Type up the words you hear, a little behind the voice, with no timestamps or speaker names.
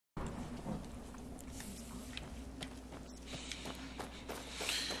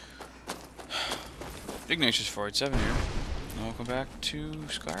Ignatius 487 here, and welcome back to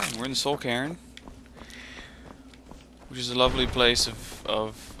Skyrim. We're in the Soul Cairn, which is a lovely place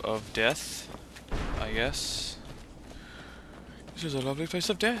of death, I guess. This is a lovely place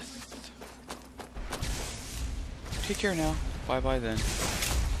of death. Take care now. Bye-bye then.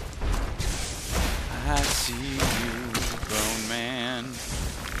 I see you, grown man.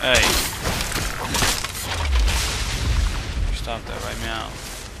 Hey. You stop that right now.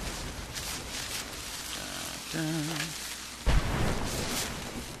 I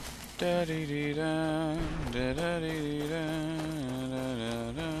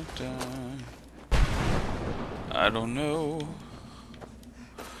don't know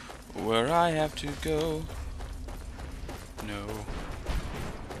where I have to go. No.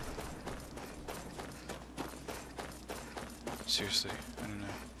 Seriously, I don't know.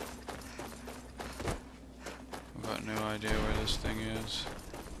 I've got no idea where this thing is.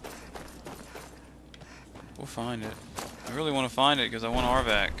 We'll find it. I really want to find it because I want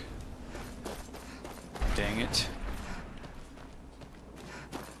Arvac. Dang it.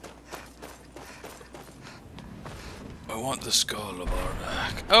 I want the skull of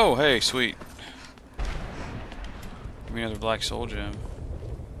Arvac. Oh, hey, sweet. Give me another black soul gem.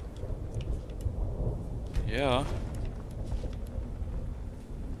 Yeah.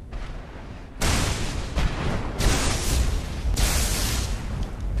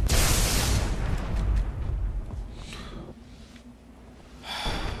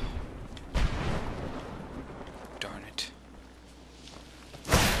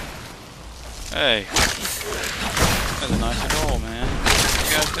 Hey, that's a nice goal, man. What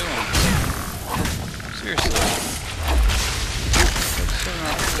you guys doing? Seriously. What's so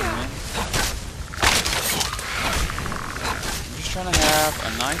not doing, man? I'm just trying to have a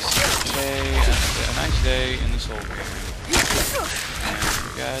nice day in the Soul Cairn. And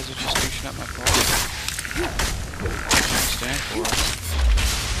you guys are just douching up my car. What do you stand for?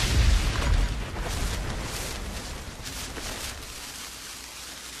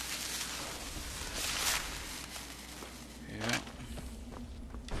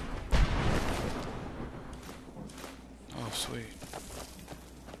 Sweet.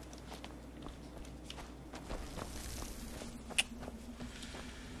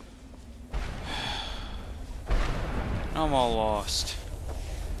 I'm all lost.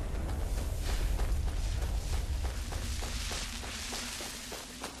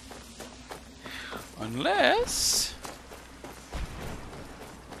 Unless...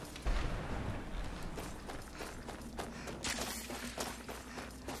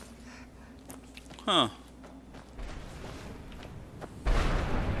 Huh.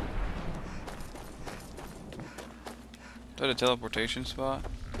 Is that a teleportation spot?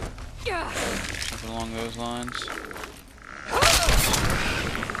 Something along those lines.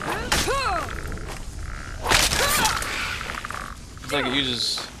 It's like it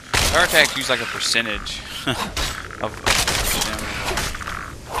uses... Power attacks use like a percentage of stamina.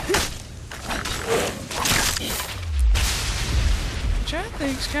 Which I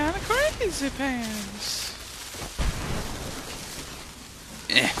think's kinda crazy pants.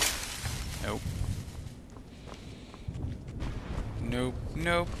 Nope. Nope,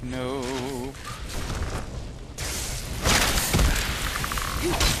 nope, nope.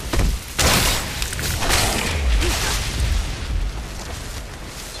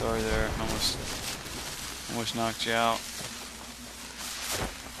 Sorry there, almost knocked you out.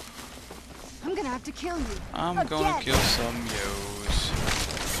 I'm gonna have to kill you. I'm gonna kill some yos.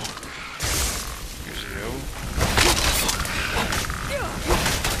 Here's a yo.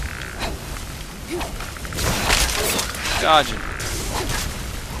 Dodging.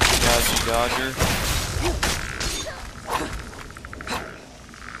 Dodgy dodger. Thank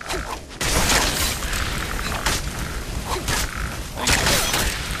you.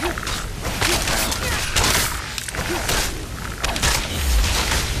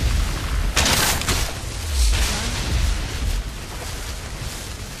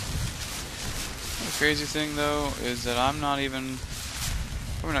 The crazy thing though is that I'm not even...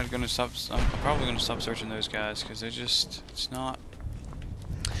 I'm probably gonna stop searching those guys because they're just, it's not,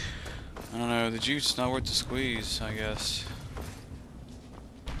 I don't know, the juice is not worth the squeeze, I guess.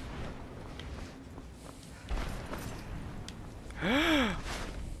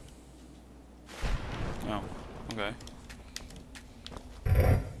 Oh, okay.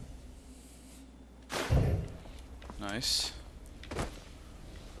 Nice.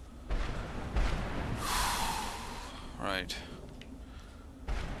 Right.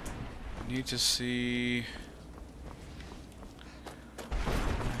 Need to see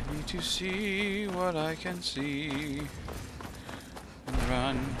to see what I can see. And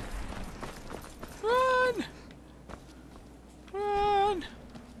run. Run!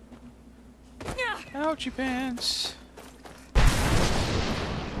 Ouchie pants.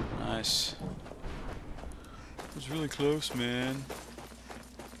 Nice. It was really close, man.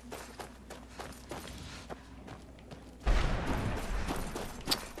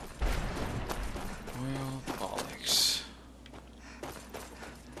 Well, bollocks.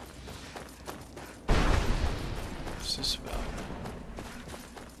 What's this about?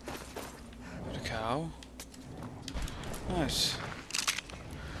 A cow? Nice.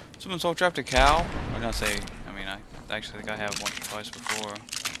 Someone soul trapped a cow? I'm not saying. I mean, I actually think I have once or twice before.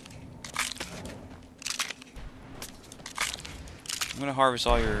 I'm gonna harvest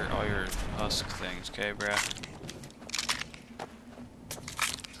all your husk things, okay, bruh?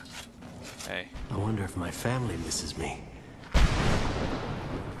 Hey. I wonder if my family misses me.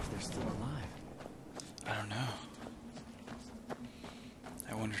 If they're still alive. I don't know.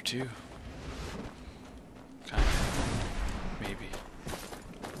 I wonder too. Kind of. Maybe.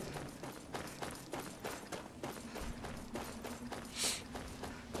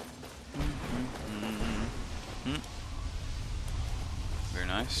 Very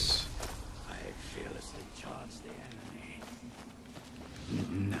nice. I fearlessly charge the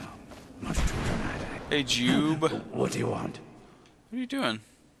enemy. No, much too dramatic. Hey, Jube. What do you want? What are you doing?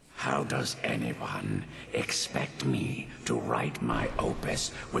 How does anyone expect me to write my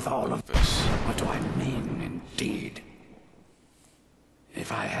opus with all of This. What do I mean, indeed?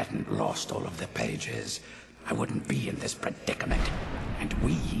 If I hadn't lost all of the pages, I wouldn't be in this predicament. And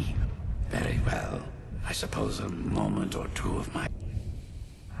very well, I suppose a moment or two of my...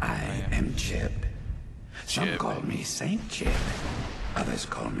 I am Jib. Some Jib. call me Saint Jib. Others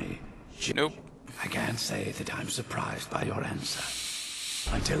call me Jib. Nope. I can't say that I'm surprised by your answer.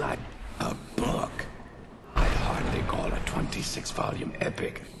 Until a book. I'd hardly call a 26-volume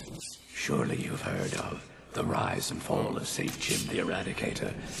epic. Surely you've heard of the rise and fall of Saint Jib the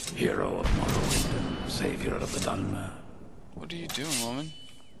Eradicator, hero of Morrowind and savior of the Dunmer. What are you doing, woman?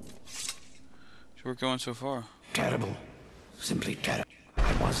 How's work going so far? Terrible. Simply terrible.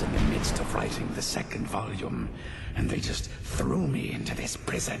 I was in the midst of writing the second volume, and they just threw me into this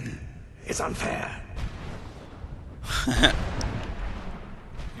prison. It's unfair.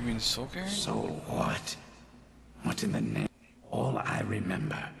 You mean soul carrying? So what? What in the name? All I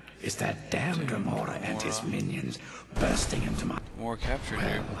remember is that damn Gamora and his minions bursting into my... More captured Well,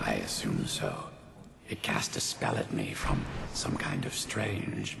 here. I assume so. It cast a spell at me from some kind of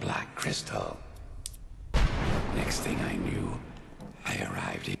strange black crystal. Next thing I knew, I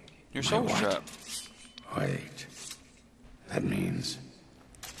arrived in... Your my soul what? trap. Wait. That means...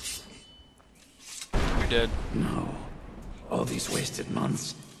 You're dead. No. All these wasted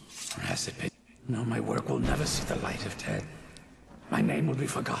months. Or has it been? No, my work will never see the light of day. My name will be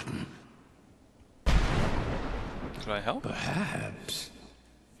forgotten. Could I help? Perhaps.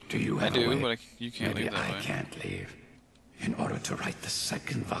 Do you I have a do, way? but you can't Maybe leave that I way. can't leave. In order to write the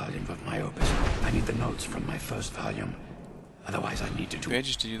second volume of my opus, I need the notes from my first volume. Otherwise, I need to do...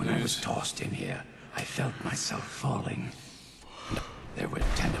 Pages do you When I was lose? tossed in here, I felt myself falling. There were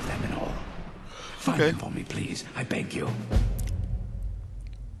 10 of them in all. Find Okay. them for me, please. I beg you.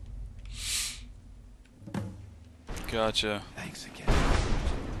 Gotcha. Thanks again.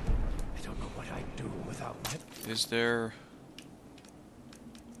 I don't know what I'd do without my... Is there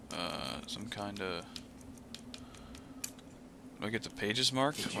some kind of... Do I get the pages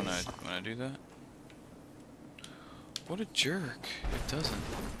marked when I do that? What a jerk. It doesn't.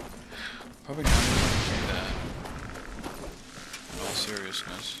 Probably not going to do that. In all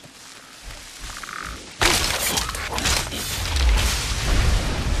seriousness.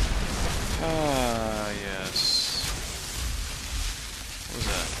 Ah, yes. What was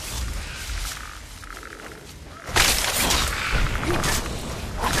that?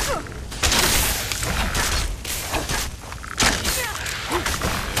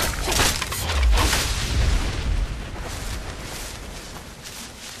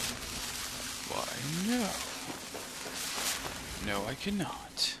 Why, no. No, I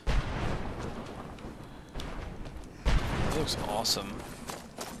cannot. That looks awesome.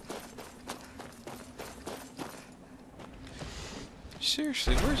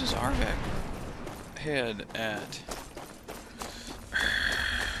 Seriously, where's this Arvak head at?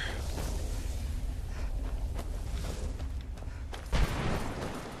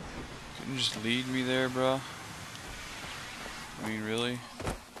 Couldn't you just lead me there, bro? I mean, really?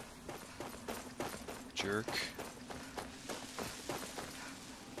 Jerk.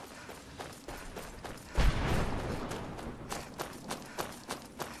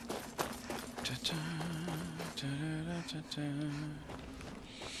 Da-da, da-da-da-da-da.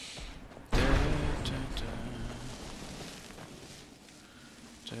 Da-da-da-da.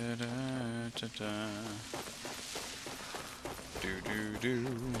 Da-da-da. da da. Do do do.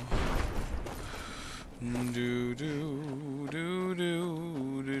 Do do do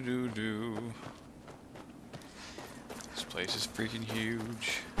do do do do. This place is freaking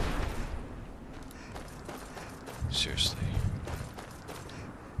huge. Seriously.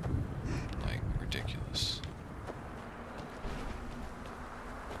 Like, ridiculous.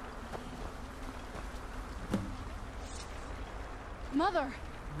 Mother!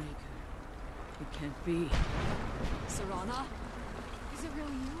 Wake. It can't be. Serana? Is it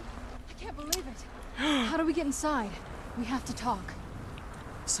really you? I can't believe it. How do we get inside? We have to talk.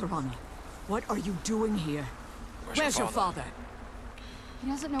 Serana, what are you doing here? Where's your father? He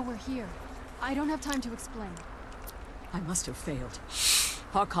doesn't know we're here. I don't have time to explain. I must have failed.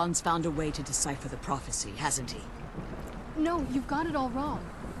 Harkon's found a way to decipher the prophecy, hasn't he? No, you've got it all wrong.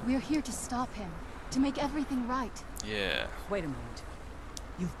 We're here to stop him. To make everything right. Yeah. Wait a moment.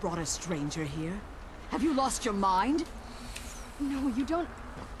 You've brought a stranger here? Have you lost your mind? No, you don't...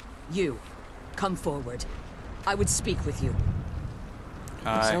 You, come forward. I would speak with you.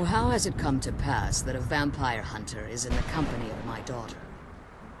 Hi. So how has it come to pass that a vampire hunter is in the company of my daughter?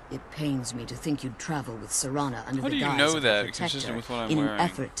 It pains me to think you'd travel with Serana under How the do you guise know of that, a protector consistent with what I'm in wearing? an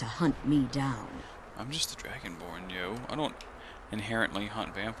effort to hunt me down. I'm just the Dragonborn, yo. I don't inherently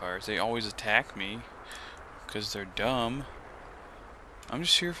hunt vampires. They always attack me because they're dumb. I'm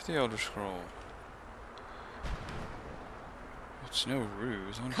just here for the Elder Scroll. It's no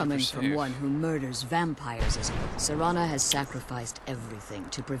ruse. I want to keep her Coming from safe. one who murders vampires as well, Serana has sacrificed everything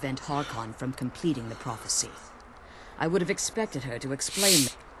to prevent Harkon from completing the prophecy. I would have expected her to explain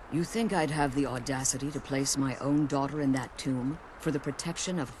that. You think I'd have the audacity to place my own daughter in that tomb for the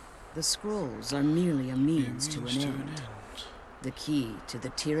protection of... The scrolls are merely a means to an end. The key to the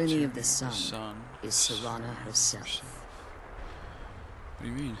tyranny of the sun is Serana herself. What do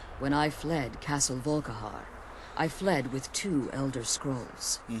you mean? When I fled Castle Volkihar, I fled with 2 Elder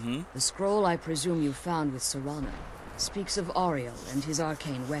Scrolls. The scroll I presume you found with Serana speaks of Ariel and his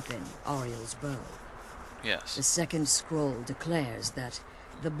arcane weapon, Ariel's bow. Yes. The second scroll declares that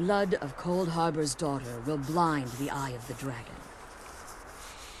the blood of Cold Harbor's daughter will blind the eye of the dragon.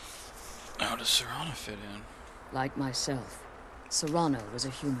 How does Serana fit in? Like myself, Serana was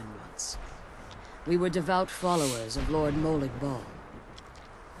a human once. We were devout followers of Lord Molig Bal.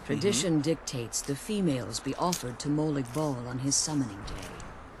 Tradition dictates the females be offered to Molig Bal on his summoning day.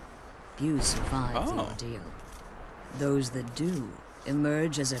 Few survive the ordeal. Those that do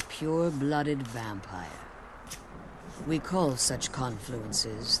emerge as a pure-blooded vampire. We call such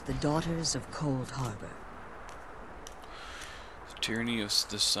confluences the Daughters of Cold Harbor. The tyranny of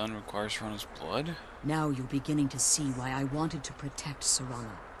the sun requires Serana's blood? Now you're beginning to see why I wanted to protect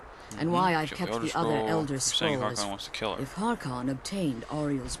Serana, and why I've kept the other Elder Scroll. Harkon wants to kill her. If Harkon obtained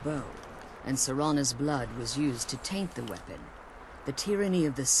Ariel's bow, and Serana's blood was used to taint the weapon, the tyranny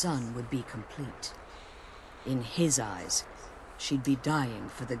of the sun would be complete. In his eyes, she'd be dying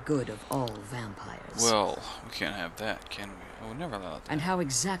for the good of all vampires. Well, we can't have that, can we? I would never allow that. And how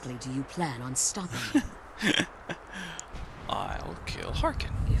exactly do you plan on stopping him? I'll kill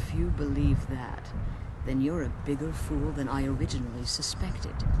Harkon. If you believe that, then you're a bigger fool than I originally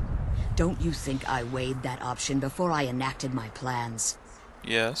suspected. Don't you think I weighed that option before I enacted my plans?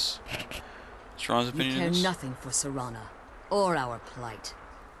 Yes. Serana's You opinion care is... nothing for Serana, or our plight.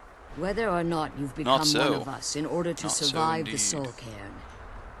 Whether or not you've become one of us in order to survive the Soul Cairn,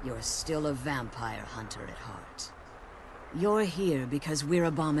 you're still a vampire hunter at heart. You're here because we're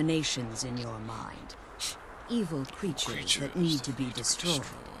abominations in your mind. Evil creatures that need to be destroyed.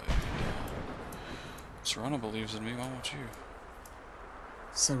 Serana believes in me, why won't you?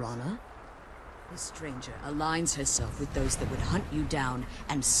 Serana? The stranger aligns herself with those that would hunt you down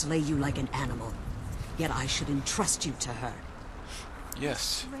and slay you like an animal. Yet I should entrust you to her.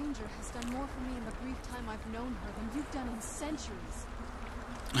 Yes. This stranger has done more for me in the brief time I've known her than you've done in centuries.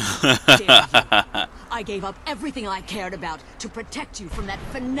 Dare you. I gave up everything I cared about to protect you from that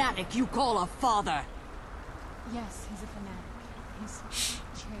fanatic you call a father. Yes, he's a fanatic. He's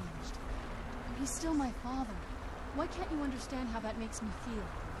changed. But he's still my father. Why can't you understand how that makes me feel?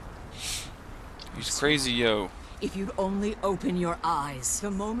 He's crazy, yo. If you'd only open your eyes.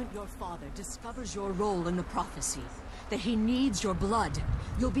 The moment your father discovers your role in the prophecy, that he needs your blood,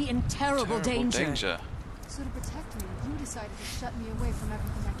 you'll be in terrible danger. So to protect me, you decided to shut me away from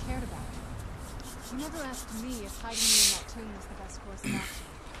everything I cared about. You never asked me if hiding me in that tomb was the best course of action.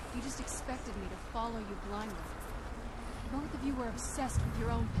 You just expected me to follow you blindly. Both of you were obsessed with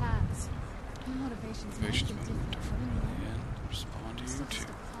your own paths. Your motivations might have been different, but in the end, Respond to you still too. just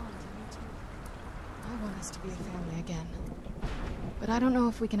a pawn to me too. I want us to be a family again. But I don't know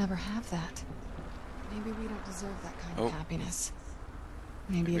if we can ever have that. Maybe we don't deserve that kind of happiness.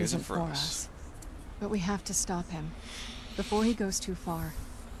 Maybe it isn't for us. But we have to stop him before he goes too far.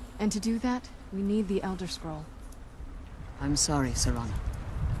 And to do that, we need the Elder Scroll. I'm sorry, Serana.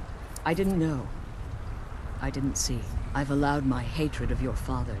 I didn't know. I didn't see. I've allowed my hatred of your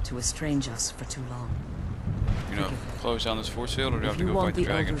father to estrange us for too long. You know, close down this force field, or do you have to go fight the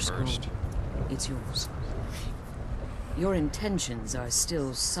dragon first? It's yours. Your intentions are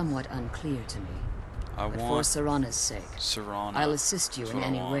still somewhat unclear to me. But for Serana's sake, I'll assist you in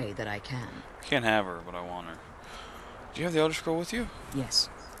any way that I can. I can't have her, but I want her. Do you have the Elder Scroll with you? Yes.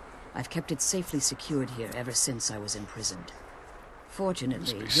 I've kept it safely secured here ever since I was imprisoned.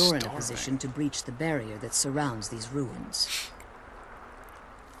 Fortunately, you're in a position to breach the barrier that surrounds these ruins.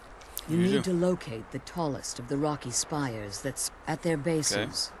 You need to locate the tallest of the rocky spires that's at their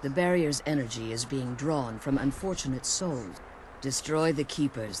bases. The barrier's energy is being drawn from unfortunate souls. Destroy the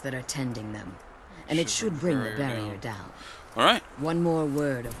keepers that are tending them, and it should bring the barrier down. Alright. One more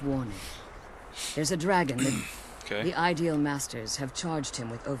word of warning. There's a dragon that the Ideal Masters have charged him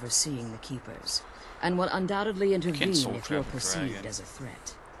with overseeing the keepers, and will undoubtedly intervene if you're perceived as a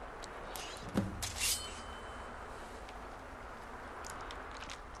threat.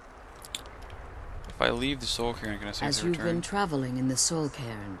 If I leave the Soul Cairn, can I say As you've been traveling in the Soul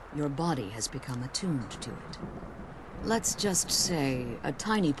Cairn, your body has become attuned to it. Let's just say a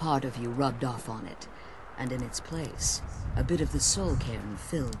tiny part of you rubbed off on it, and in its place, a bit of the Soul Cairn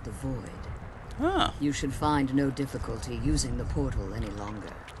filled the void. Ah. You should find no difficulty using the portal any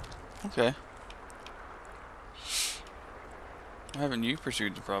longer. Okay. Haven't you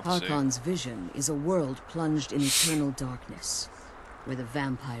pursued the prophecy? Harkon's vision is a world plunged in eternal darkness, where the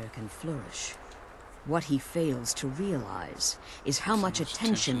vampire can flourish. What he fails to realize is how much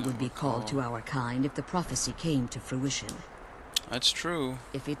attention would be called to our kind if the prophecy came to fruition. That's true.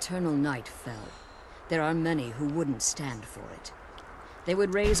 If eternal night fell, there are many who wouldn't stand for it. They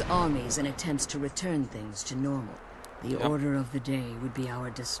would raise armies in attempts to return things to normal. The order of the day would be our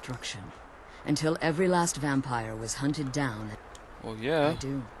destruction, until every last vampire was hunted down. Well, yeah. I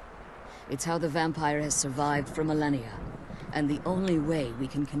do. It's how the vampire has survived for millennia, and the only way we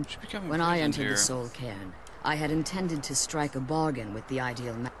can When I entered the Soul Cairn, I had intended to strike a bargain with the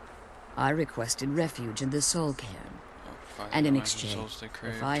Ideal I requested refuge in the Soul Cairn, and in exchange,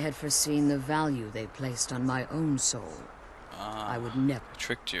 if I had foreseen the value they placed on my own soul, I would never.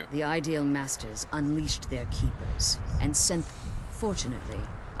 Tricked you. The Ideal Masters unleashed their keepers and sent. Fortunately,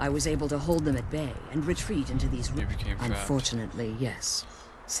 I was able to hold them at bay and retreat into these. Unfortunately, yes,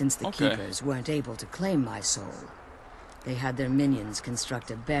 since the keepers weren't able to claim my soul, they had their minions construct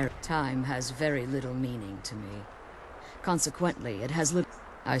a barrier. Time has very little meaning to me. Consequently, it has little.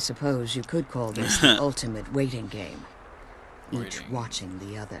 I suppose you could call this the ultimate waiting game. Each watching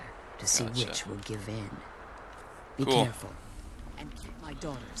the other to see which will give in. Be careful. And keep my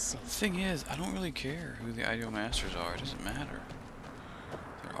daughter safe. The thing is, I don't really care who the Ideal Masters are. It doesn't matter.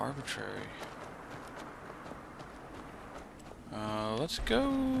 They're arbitrary. Let's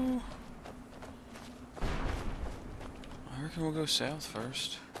go. I reckon we'll go south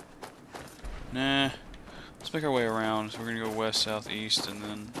first. Nah. Let's make our way around. So we're gonna go west, south, east, and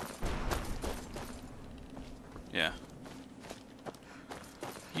then. Yeah.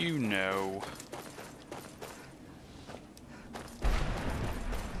 You know.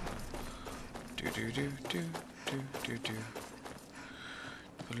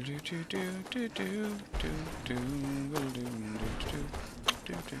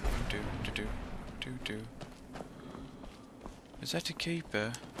 Is that a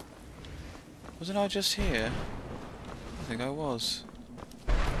keeper? Wasn't I just here? I think I was.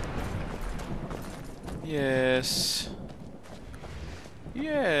 Yes.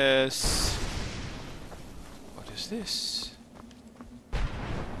 Yes. What is this?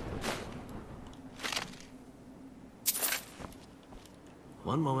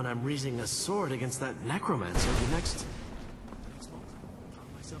 One moment I'm raising a sword against that necromancer, the next moment I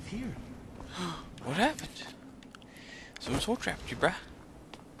found myself here. What happened? Someone soul trapped you, bruh.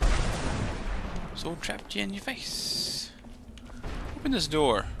 Soul trapped you in your face. Open this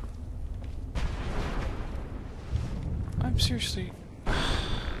door. I'm seriously...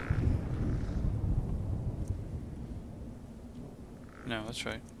 No, that's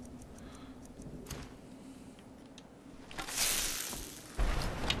right.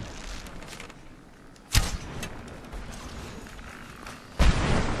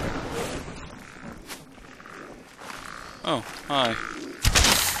 Oh, hi.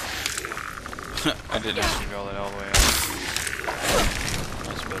 I didn't actually draw that all the way out.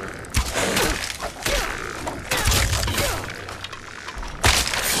 That's better.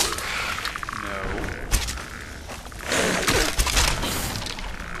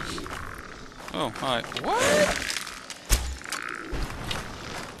 Oh, hi. What?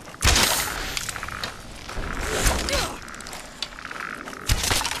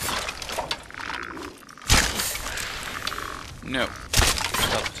 No.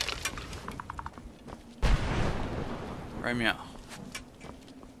 Stop it. Right meow.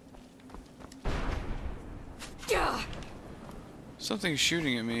 Something's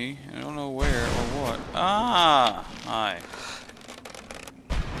shooting at me. I don't know where or what. Ah! Hi.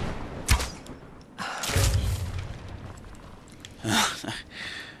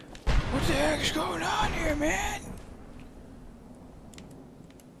 What the heck's going on here, man?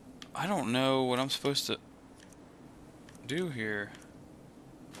 I don't know what I'm supposed to do here.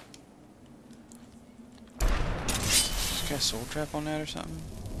 Just got a soul trap on that or something?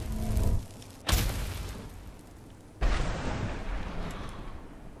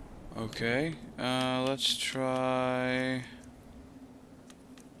 Okay, let's try...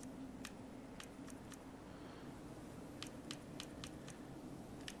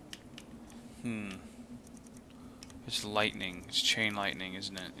 It's lightning. It's chain lightning,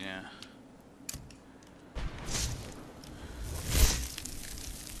 isn't it? Yeah.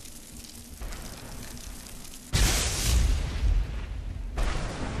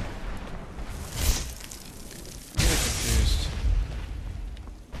 I'm really confused.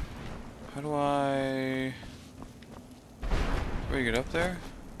 How do I... Where do you get up there?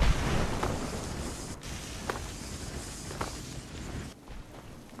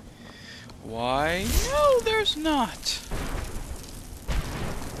 Why? No, there's not.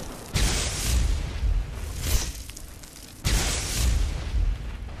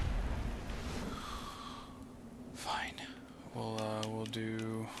 Fine. We'll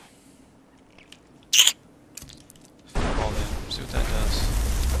do fireball then. See what that does.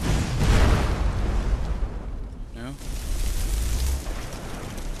 No?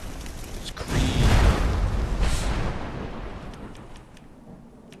 It's green.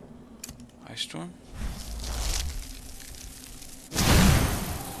 Ice storm?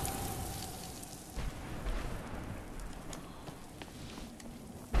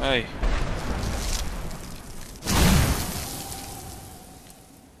 Hey.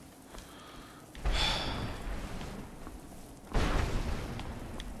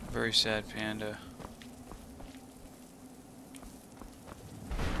 Very sad panda.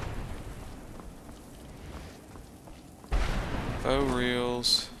 Faux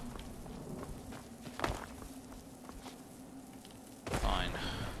reels. Fine.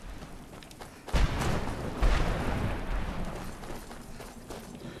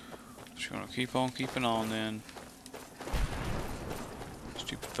 Just gonna keep on keeping on then.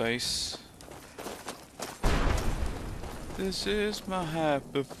 Stupid face. This is my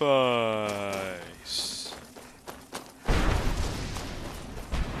happy face.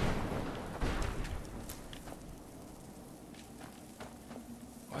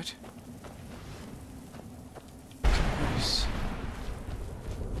 What? Noise.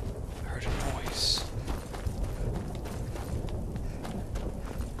 I heard a noise.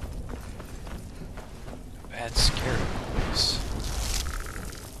 A bad scary noise.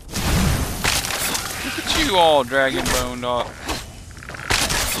 Look at you all dragon boned off.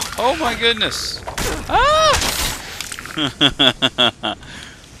 Oh my goodness. Ah!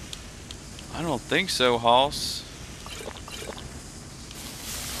 I don't think so, Hoss.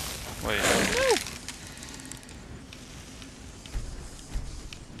 Wait.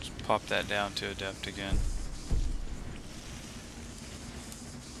 Just pop that down to adept again.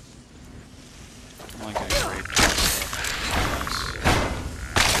 I'm like getting raped.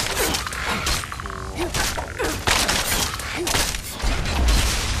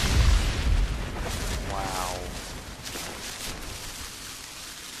 Wow.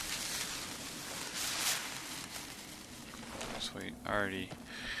 Sweet. Already.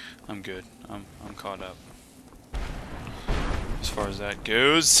 I'm good. I'm caught up. As far as that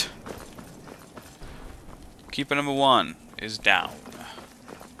goes. Keeper number 1 is down.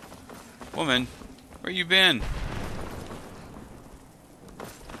 Woman, where you been?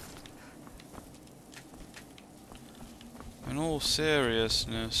 In all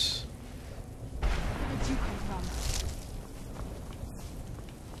seriousness. Where did you come from?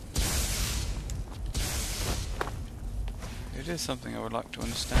 It is something I would like to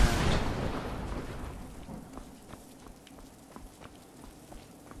understand.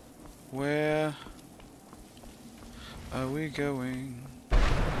 Where are we going?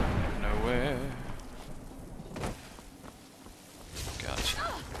 Nowhere. Gotcha.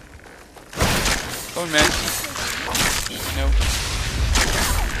 Oh man. No.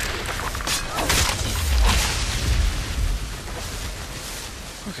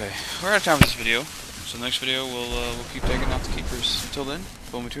 Okay, we're out of time for this video. So the next video we'll keep taking out the keepers. Until then,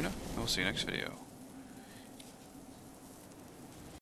 Bomatuna, and we'll see you next video.